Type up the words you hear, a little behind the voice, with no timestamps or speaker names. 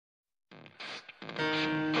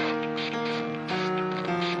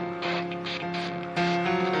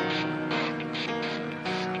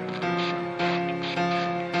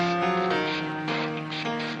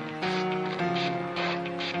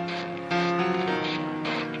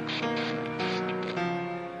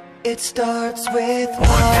It starts with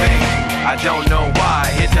one thing, I don't know why.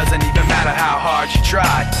 It doesn't even matter how hard you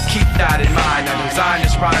try. Keep that in mind, I designed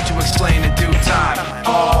this rhyme to explain in due time.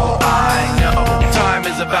 All I know, time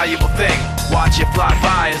is a valuable thing. Watch it fly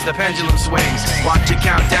by as the pendulum swings. Watch it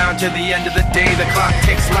count down to the end of the day. The clock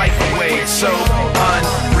takes life away, it's so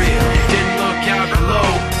unreal. Didn't look out below,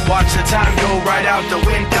 watch the time go right out the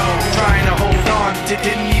window. Trying to hold on,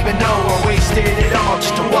 didn't even know I wasted it all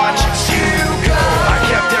just to watch you go. I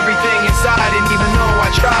kept everything inside, and even though I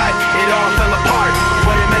tried, it all fell apart.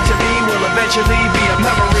 What it meant to be will eventually be a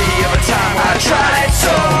memory of a time when I tried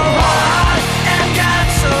so hard and got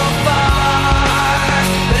so far,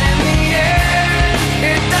 but in the end,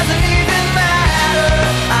 it doesn't even matter.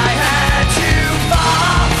 I had to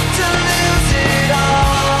fall to lose it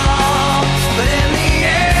all, but in the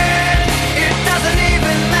end, it doesn't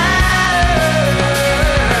even matter.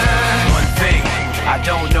 One thing, I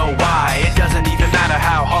don't know why. It doesn't even matter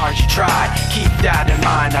how hard you try. Keep that in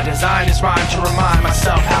mind, I designed this rhyme to remind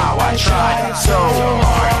myself how I tried so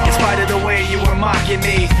hard. In spite of the way you were mocking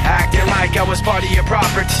me, acting like I was part of your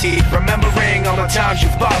property, remembering all the times you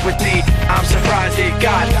fought with me, I'm surprised it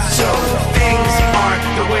got so. Things aren't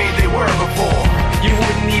the way they were before. You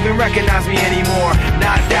wouldn't even recognize me anymore.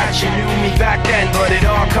 Not that you knew me back then, but it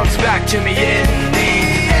all comes back to me in the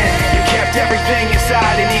end. You kept everything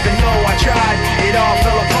inside, and even though I tried, it all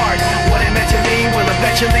fell apart. What it meant to me will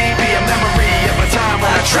eventually be a memory of a time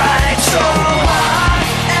when I tried so hard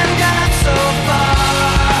and got so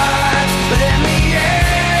far, but in the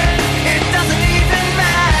end, it doesn't even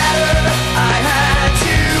matter. I had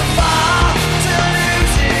to fall to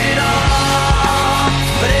lose it all,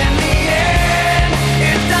 but in the end,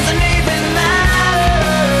 it doesn't even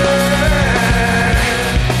matter.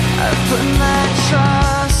 I put my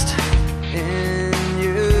trust in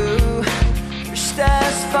you, pushed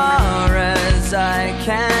as far as I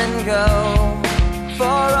can go. For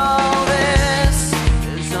all this,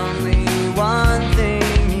 there's only one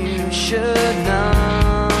thing you should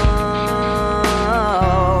know.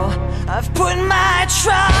 I've put my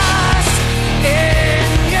trust in